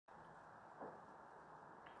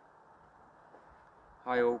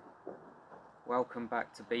Hi all, welcome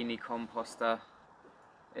back to Beanie Composter.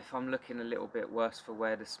 If I'm looking a little bit worse for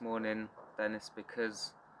wear this morning, then it's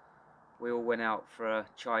because we all went out for a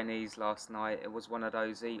Chinese last night. It was one of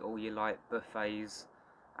those eat all you like buffets,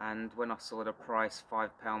 and when I saw the price, £5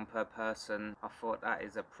 per person, I thought that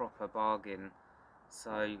is a proper bargain.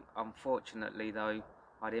 So unfortunately though,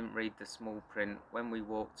 I didn't read the small print. When we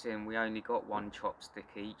walked in, we only got one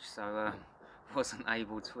chopstick each, so wasn't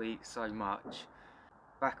able to eat so much.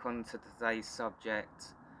 Back onto today's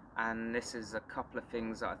subject, and this is a couple of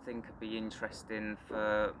things that I think would be interesting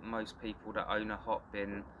for most people that own a hot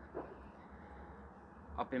bin.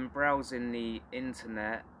 I've been browsing the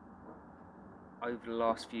internet over the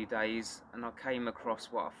last few days and I came across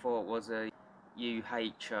what I thought was a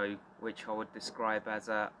UHO, which I would describe as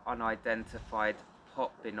a Unidentified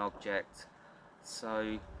Hotbin Object.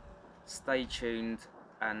 So stay tuned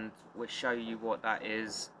and we'll show you what that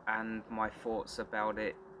is and my thoughts about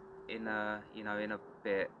it in a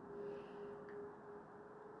bit.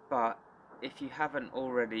 But if you haven't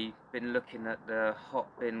already been looking at the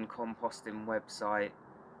Hotbin composting website,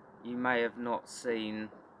 you may have not seen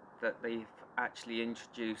that they've actually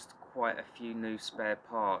introduced quite a few new spare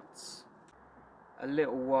parts. A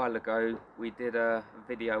little while ago we did a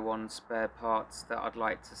video on spare parts that I'd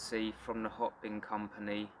like to see from the Hotbin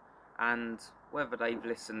company, and whether they've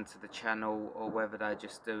listened to the channel or whether they're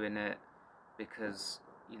just doing it because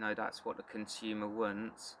that's what the consumer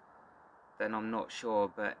wants, then I'm not sure.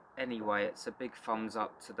 But anyway, it's a big thumbs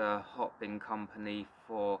up to the Hotbin company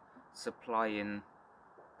for supplying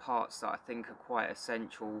parts that I think are quite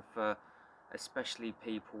essential for especially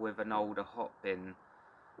people with an older hotbin.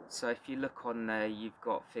 So if you look on there, you've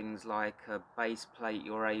got things like a base plate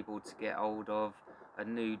you're able to get hold of, a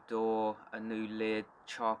new door, a new lid,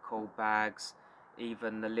 charcoal bags,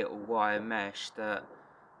 even the little wire mesh that,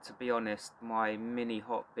 to be honest, my mini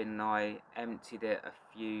hotbin, I emptied it a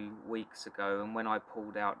few weeks ago, and when I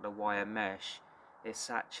pulled out the wire mesh, it's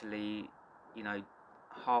actually,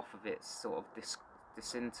 half of it's sort of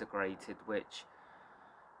disintegrated, which,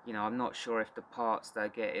 I'm not sure if the parts they're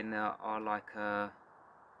getting are like a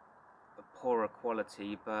poorer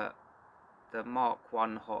quality, but the Mark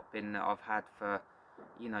 1 hotbin that I've had for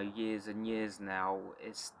years and years now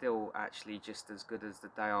is still actually just as good as the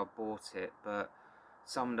day I bought it. But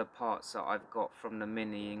some of the parts that I've got from the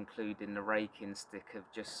Mini, including the raking stick,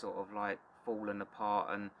 have just sort of like fallen apart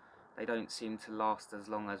and they don't seem to last as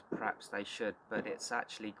long as perhaps they should. But it's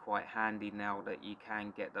actually quite handy now that you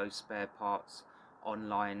can get those spare parts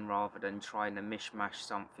online rather than trying to mishmash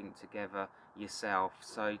something together yourself.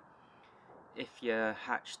 So if your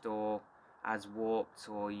hatch door has warped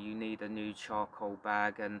or you need a new charcoal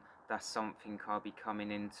bag, and that's something I'll be coming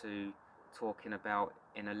into talking about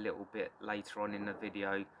in a little bit later on in the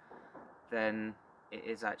video, then it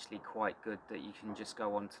is actually quite good that you can just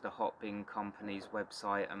go onto the Hotbin company's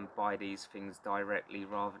website and buy these things directly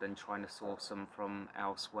rather than trying to source them from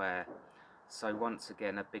elsewhere. So once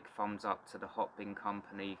again, a big thumbs up to the Hotbin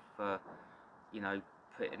company for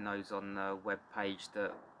putting those on the web page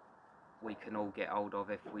that we can all get hold of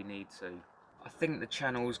if we need to. I think the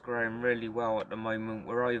channel's growing really well at the moment.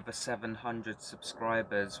 We're over 700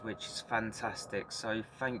 subscribers, which is fantastic. So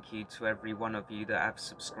thank you to every one of you that have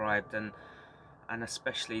subscribed, and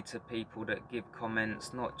especially to people that give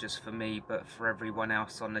comments, not just for me but for everyone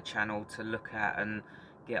else on the channel to look at and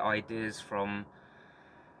get ideas from.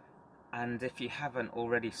 And if you haven't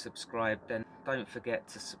already subscribed, then don't forget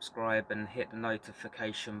to subscribe and hit the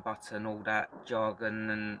notification button, all that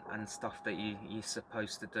jargon and stuff that you're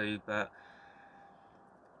supposed to do. But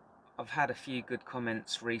I've had a few good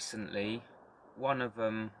comments recently. One of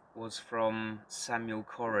them was from Samuel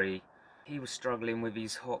Corrie. He was struggling with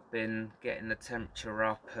his hotbin, getting the temperature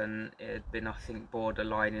up, and it had been, I think,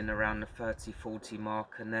 borderline in around the 30-40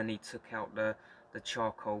 mark, and then he took out the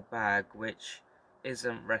charcoal bag, which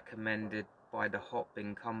isn't recommended by the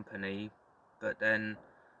hotbin company, but then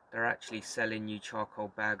they're actually selling you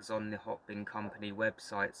charcoal bags on the hotbin company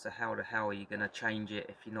website, so how the hell are you going to change it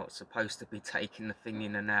if you're not supposed to be taking the thing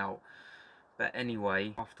in and out? But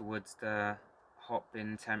anyway, afterwards the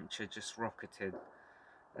hotbin temperature just rocketed.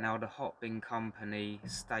 Now the hotbin company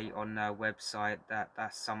state on their website that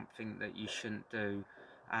that's something that you shouldn't do,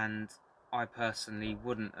 and I personally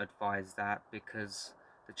wouldn't advise that, because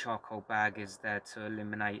the charcoal bag is there to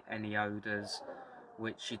eliminate any odours,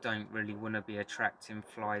 which you don't really want to be attracting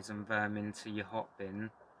flies and vermin to your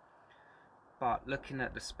hotbin. But looking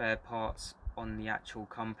at the spare parts on the actual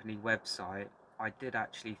company website, I did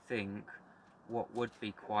actually think what would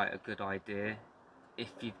be quite a good idea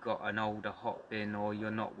if you've got an older hotbin or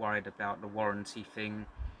you're not worried about the warranty thing,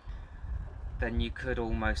 then you could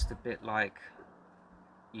almost, a bit like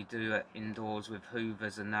you do it indoors with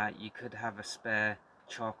hoovers and that, you could have a spare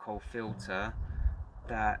charcoal filter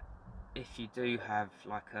that if you do have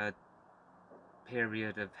like a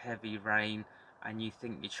period of heavy rain and you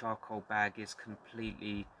think your charcoal bag is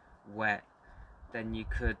completely wet, then you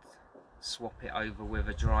could swap it over with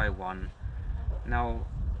a dry one. Now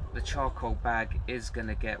the charcoal bag is going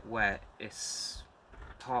to get wet. It's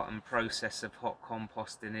part and process of hot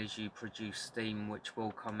composting is you produce steam which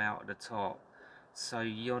will come out of the top, so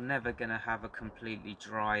you're never going to have a completely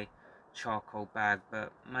dry charcoal bag.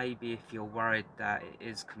 But maybe if you're worried that it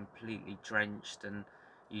is completely drenched and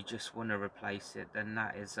you just want to replace it, then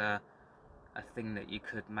that is a thing that you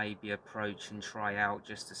could maybe approach and try out,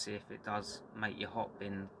 just to see if it does make your hot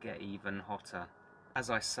bin get even hotter. As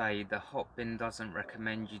I say, the hot bin doesn't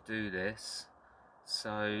recommend you do this,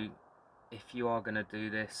 so if you are going to do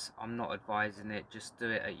this, I'm not advising it. Just do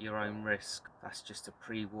it at your own risk. That's just a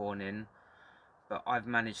pre-warning. But I've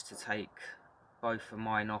managed to take both of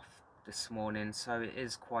mine off this morning, so it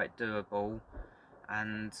is quite doable.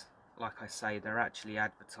 And like I say, they're actually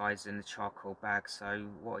advertising the charcoal bag, so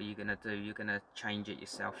what are you going to do? You're going to change it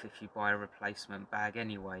yourself if you buy a replacement bag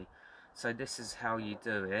anyway. So this is how you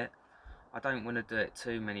do it. I don't want to do it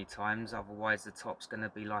too many times, otherwise the top's going to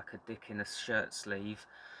be like a dick in a shirt sleeve,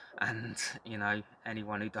 and you know,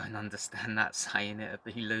 anyone who don't understand that saying, it'll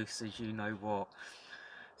be loose as you know what.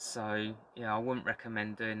 So yeah, I wouldn't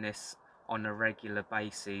recommend doing this on a regular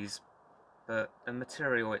basis, but the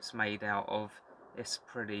material it's made out of is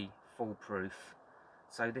pretty foolproof.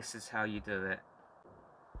 So this is how you do it.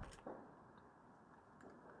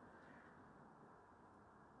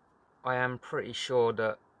 I am pretty sure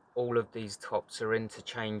that all of these tops are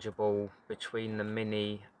interchangeable between the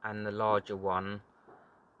mini and the larger one,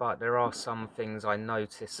 but there are some things I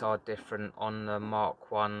notice are different on the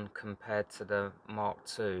Mark 1 compared to the Mark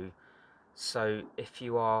 2. So if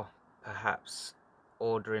you are perhaps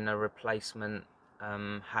ordering a replacement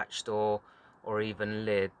hatch door or even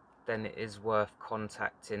lid, then it is worth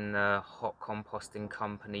contacting the hot composting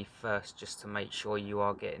company first, just to make sure you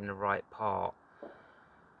are getting the right part.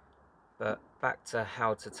 But back to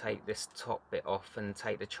how to take this top bit off and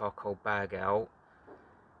take the charcoal bag out.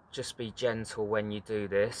 Just be gentle when you do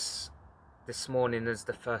this. This morning is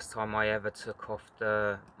the first time I ever took off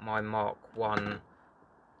my Mark 1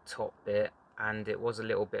 top bit, and it was a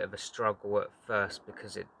little bit of a struggle at first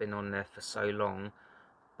because it'd been on there for so long.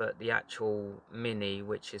 But the actual mini,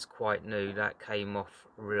 which is quite new, that came off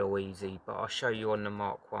real easy. But I'll show you on the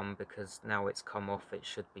Mark 1 because now it's come off, it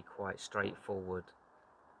should be quite straightforward.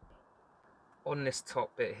 On this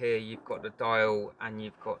top bit here, you've got the dial and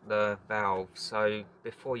you've got the valve. So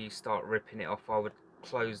before you start ripping it off, I would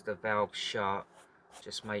close the valve shut.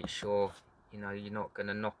 Just make sure, you know, you're not going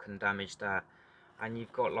to knock and damage that. And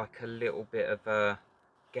you've got like a little bit of a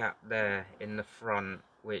gap there in the front,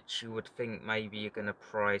 which you would think maybe you're going to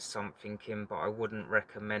pry something in, but I wouldn't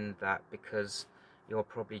recommend that because you'll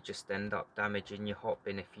probably just end up damaging your hot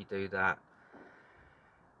bin if you do that.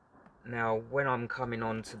 Now when I'm coming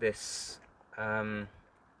on to this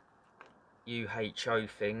UHO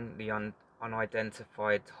thing, the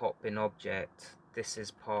Unidentified Hotbin Object, this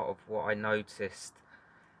is part of what I noticed,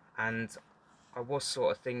 and I was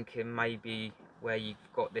sort of thinking maybe where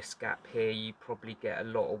you've got this gap here, you probably get a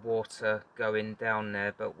lot of water going down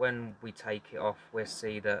there, but when we take it off, we'll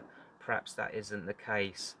see that perhaps that isn't the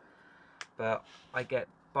case. But I get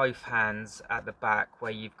both hands at the back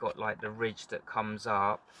where you've got like the ridge that comes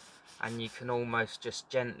up, and you can almost just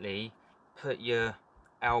gently put your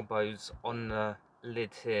elbows on the lid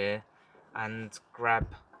here and grab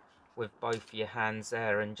with both your hands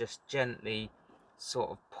there and just gently sort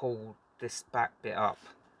of pull this back bit up.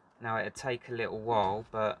 Now it'll take a little while,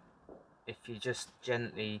 but if you just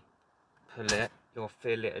gently pull it, you'll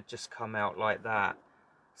feel it just come out like that.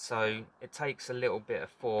 So it takes a little bit of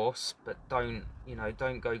force, but don't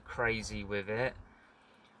go crazy with it.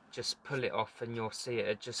 Just pull it off and you'll see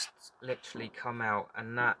it just literally come out,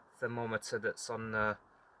 and that thermometer that's on the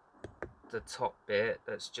top bit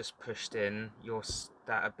that's just pushed in,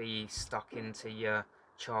 that'll be stuck into your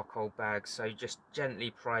charcoal bag. So just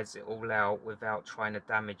gently prise it all out without trying to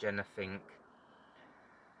damage anything.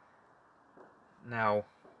 Now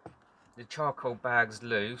the charcoal bag's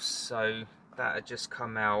loose, so that'll just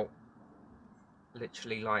come out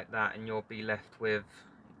literally like that, and you'll be left with,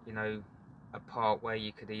 you know, a part where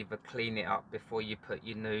you could either clean it up before you put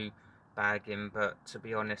your new bag in. But to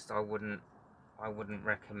be honest, I wouldn't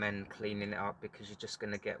recommend cleaning it up because you're just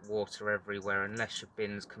going to get water everywhere unless your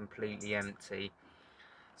bin's completely empty.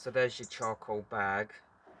 So there's your charcoal bag.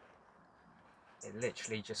 it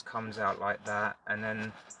literally just comes out like that, and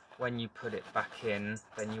then when you put it back in,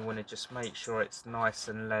 then you want to just make sure it's nice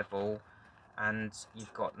and level and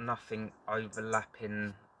you've got nothing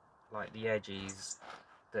overlapping like the edges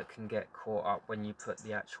that can get caught up when you put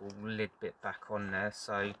the actual lid bit back on there.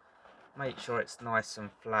 So make sure it's nice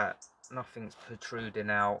and flat, nothing's protruding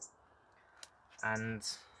out, and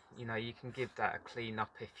you know, you can give that a clean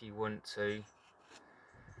up if you want to.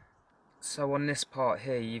 So on this part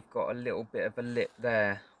here, you've got a little bit of a lip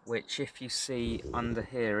there, which if you see under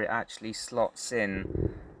here, it actually slots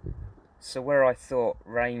in. So where I thought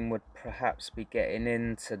rain would perhaps be getting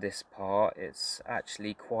into this part, it's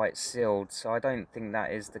actually quite sealed, so I don't think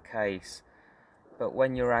that is the case. But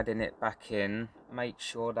when you're adding it back in, make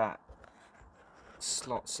sure that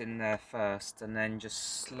slots in there first, and then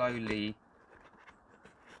just slowly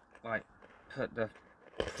like put the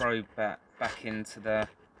probe back into the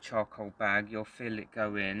charcoal bag. You'll feel it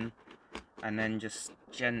go in, and then just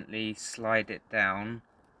gently slide it down,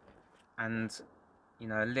 and you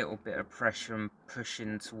know, a little bit of pressure and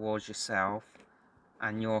pushing towards yourself,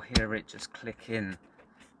 and you'll hear it just click in.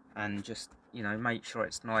 And just, you know, make sure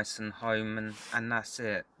it's nice and home, and that's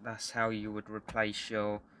it. That's how you would replace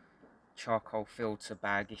your charcoal filter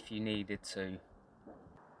bag if you needed to.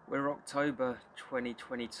 We're October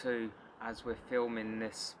 2022 as we're filming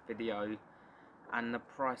this video, and the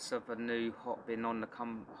price of a new hotbin on the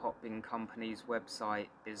hotbin company's website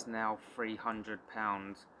is now £300,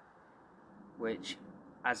 which,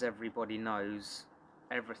 as everybody knows,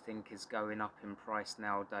 everything is going up in price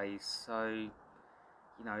nowadays. So,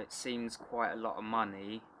 you know, it seems quite a lot of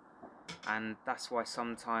money, and that's why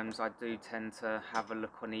sometimes I do tend to have a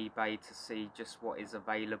look on eBay to see just what is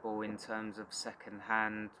available in terms of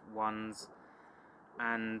second-hand ones.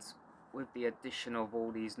 And with the addition of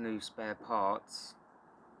all these new spare parts,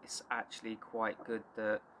 it's actually quite good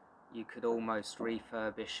that you could almost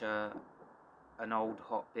refurbish an old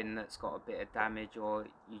hotbin that's got a bit of damage, or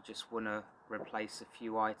you just want to replace a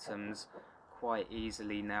few items quite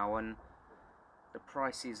easily now. And the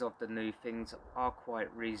prices of the new things are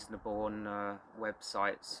quite reasonable on the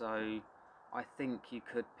website, so I think you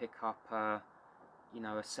could pick up a, you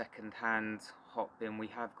know, a second-hand hotbin. We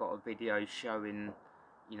have got a video showing,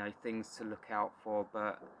 you know, things to look out for,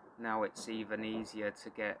 but now it's even easier to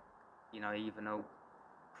get, you know, even a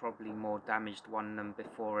probably more damaged one than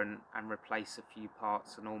before, and replace a few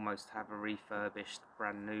parts and almost have a refurbished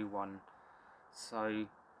brand new one. So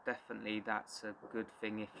definitely that's a good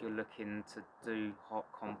thing if you're looking to do hot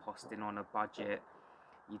composting on a budget.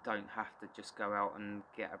 You don't have to just go out and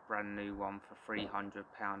get a brand new one for £300.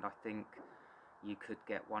 I think you could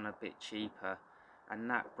get one a bit cheaper. And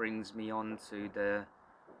that brings me on to the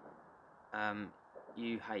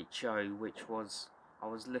UHO, which was, I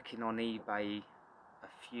was looking on eBay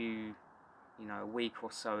a week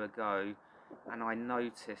or so ago, and I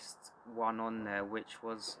noticed one on there which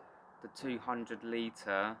was the 200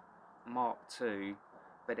 litre Mark II,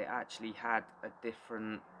 but it actually had a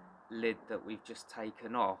different lid that we've just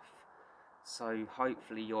taken off. So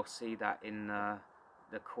hopefully you'll see that in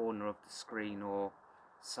the corner of the screen or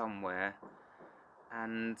somewhere.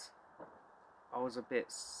 And I was a bit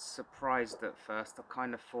surprised at first. I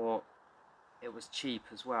kind of thought it was cheap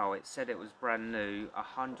as well. It said it was brand new,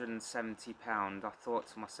 £170. I thought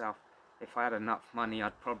to myself, if I had enough money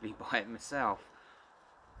I'd probably buy it myself.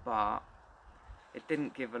 But it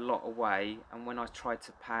didn't give a lot away, and when I tried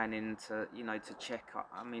to pan into, you know, to check,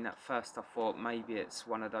 I mean, at first I thought maybe it's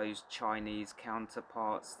one of those Chinese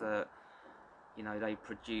counterparts that, you know, they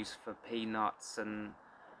produce for peanuts, and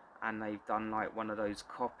they've done like one of those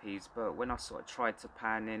copies. But when I sort of tried to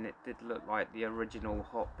pan in, it did look like the original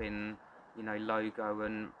hotbin, you know, logo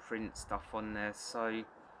and print stuff on there. So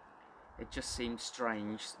it just seemed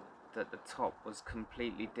strange that the top was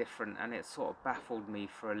completely different, and it sort of baffled me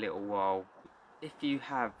for a little while. If you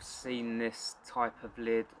have seen this type of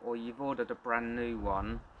lid, or you've ordered a brand new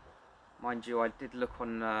one, mind you, I did look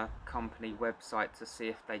on the company website to see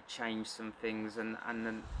if they changed some things, and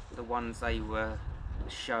the ones they were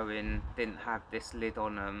showing didn't have this lid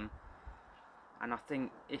on them. And I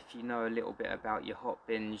think if you know a little bit about your hot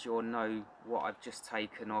bins, you'll know what I've just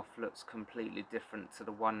taken off looks completely different to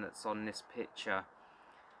the one that's on this picture.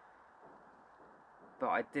 But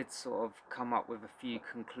I did sort of come up with a few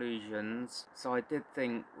conclusions. So I did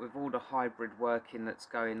think, with all the hybrid working that's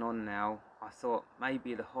going on now, I thought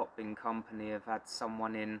maybe the hotbin company have had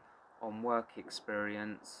someone in on work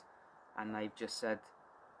experience, and they've just said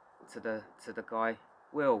to the guy,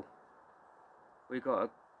 Will, we got to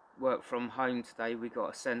work from home today, we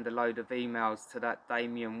got to send a load of emails to that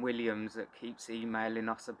Damien Williams that keeps emailing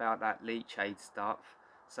us about that leachate stuff.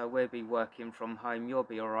 So we'll be working from home, you'll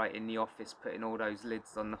be alright in the office putting all those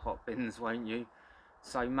lids on the hot bins, won't you?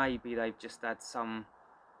 So maybe they've just had some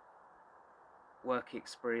work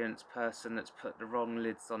experience person that's put the wrong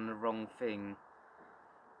lids on the wrong thing.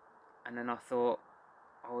 And then I thought,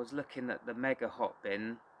 I was looking at the mega hot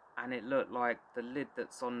bin, and it looked like the lid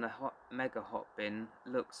that's on the mega hot bin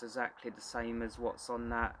looks exactly the same as what's on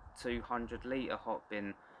that 200 litre hot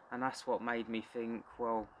bin. And that's what made me think,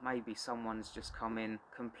 well, maybe someone's just come in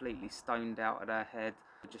completely stoned out of their head,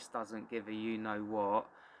 just doesn't give a you know what,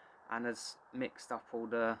 and has mixed up all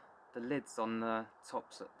the lids on the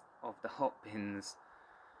tops of the hot bins.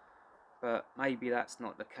 But maybe that's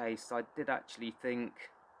not the case. I did actually think,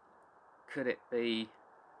 could it be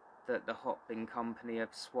that the hot bin company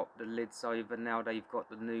have swapped the lids over? Now they've got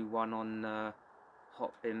the new one on the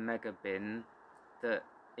hot bin mega bin, that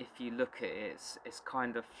if you look at it, it's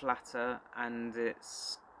kind of flatter, and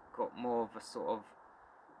it's got more of a sort of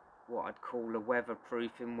what I'd call a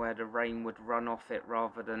weatherproofing, where the rain would run off it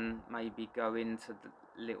rather than maybe go into the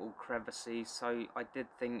little crevices. So I did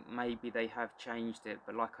think maybe they have changed it,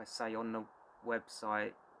 but like I say, on the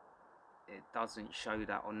website it doesn't show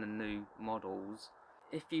that on the new models.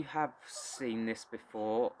 If you have seen this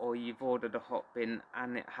before, or you've ordered a hot bin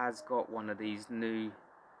and it has got one of these new,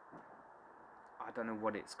 I don't know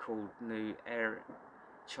what it's called, new air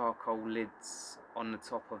charcoal lids on the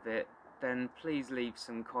top of it, then please leave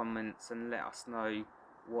some comments and let us know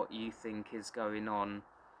what you think is going on.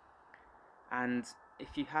 And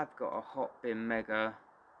if you have got a hot bin mega,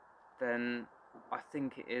 then I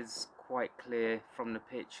think it is quite clear from the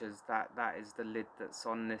pictures that that is the lid that's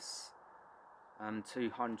on this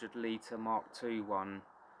 200 litre Mark II one.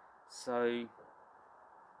 So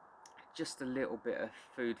just a little bit of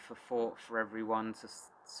food for thought for everyone to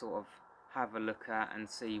sort of have a look at and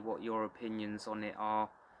see what your opinions on it are.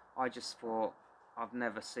 I just thought, I've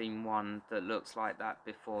never seen one that looks like that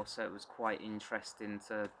before, so it was quite interesting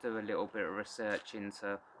to do a little bit of research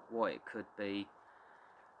into what it could be.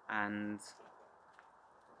 And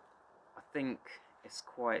I think it's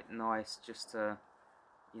quite nice just to,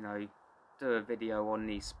 you know, do a video on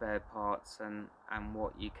these spare parts and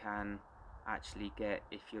what you can actually get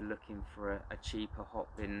if you're looking for a cheaper hot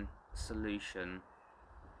bin solution.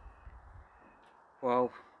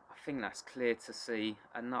 Well, I think that's clear to see.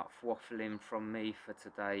 Enough waffling from me for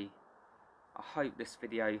today. I hope this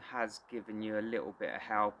video has given you a little bit of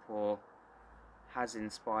help, or has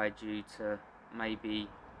inspired you to maybe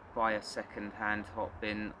buy a second-hand hot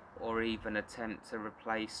bin, or even attempt to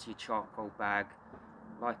replace your charcoal bag.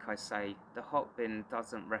 Like I say, the hot bin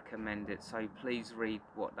doesn't recommend it, so please read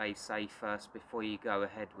what they say first before you go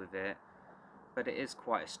ahead with it. But it is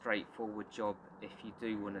quite a straightforward job if you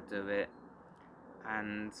do want to do it,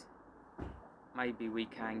 and maybe we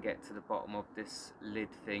can get to the bottom of this lid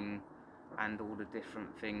thing and all the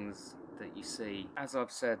different things that you see. As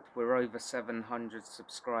I've said, we're over 700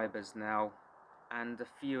 subscribers now, and a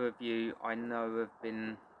few of you I know have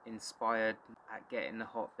been inspired at getting the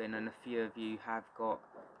hot bin, and a few of you have got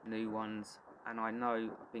new ones, and I know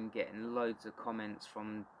I've been getting loads of comments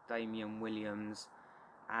from Damien Williams,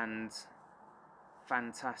 and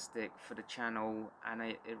fantastic for the channel, and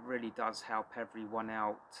it really does help everyone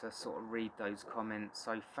out to sort of read those comments.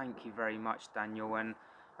 So thank you very much, Daniel, and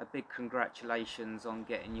a big congratulations on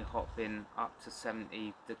getting your hot bin up to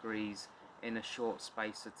 70 degrees in a short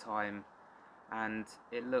space of time. And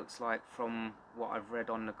it looks like, from what I've read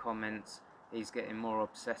on the comments, he's getting more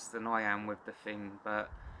obsessed than I am with the thing. But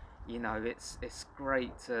you know, it's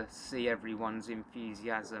great to see everyone's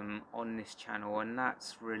enthusiasm on this channel, and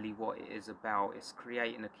that's really what it is about. It's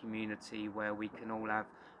creating a community where we can all have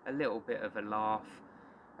a little bit of a laugh,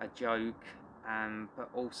 a joke, but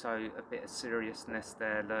also a bit of seriousness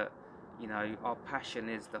there, that, you know, our passion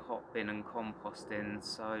is the hot bin and composting,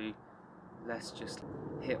 so let's just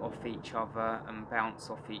hit off each other and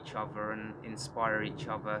bounce off each other and inspire each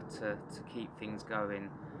other to keep things going.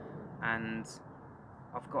 And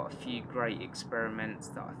I've got a few great experiments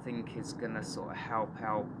that I think is going to sort of help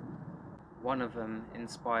out. One of them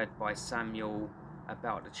inspired by Samuel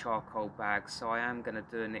about the charcoal bag, so I am going to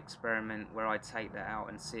do an experiment where I take that out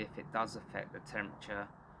and see if it does affect the temperature.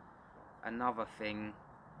 Another thing,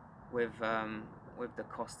 with the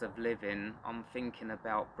cost of living, I'm thinking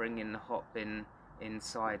about bringing the hot bin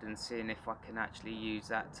inside and seeing if I can actually use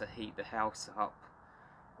that to heat the house up.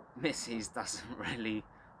 Mrs. doesn't really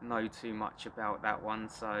know too much about that one,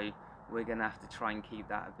 so we're gonna have to try and keep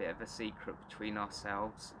that a bit of a secret between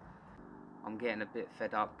ourselves. I'm getting a bit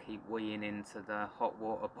fed up, keep weeing into the hot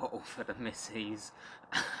water bottle for the missies.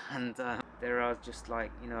 And there are just,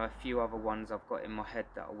 like, you know, a few other ones I've got in my head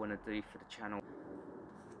that I want to do for the channel.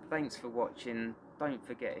 Thanks for watching. Don't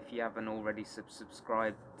forget, if you haven't already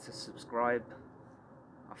subscribed, to subscribe.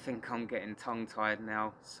 I think I'm getting tongue-tied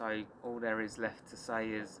now, so all there is left to say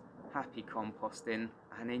is happy composting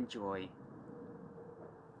and enjoy.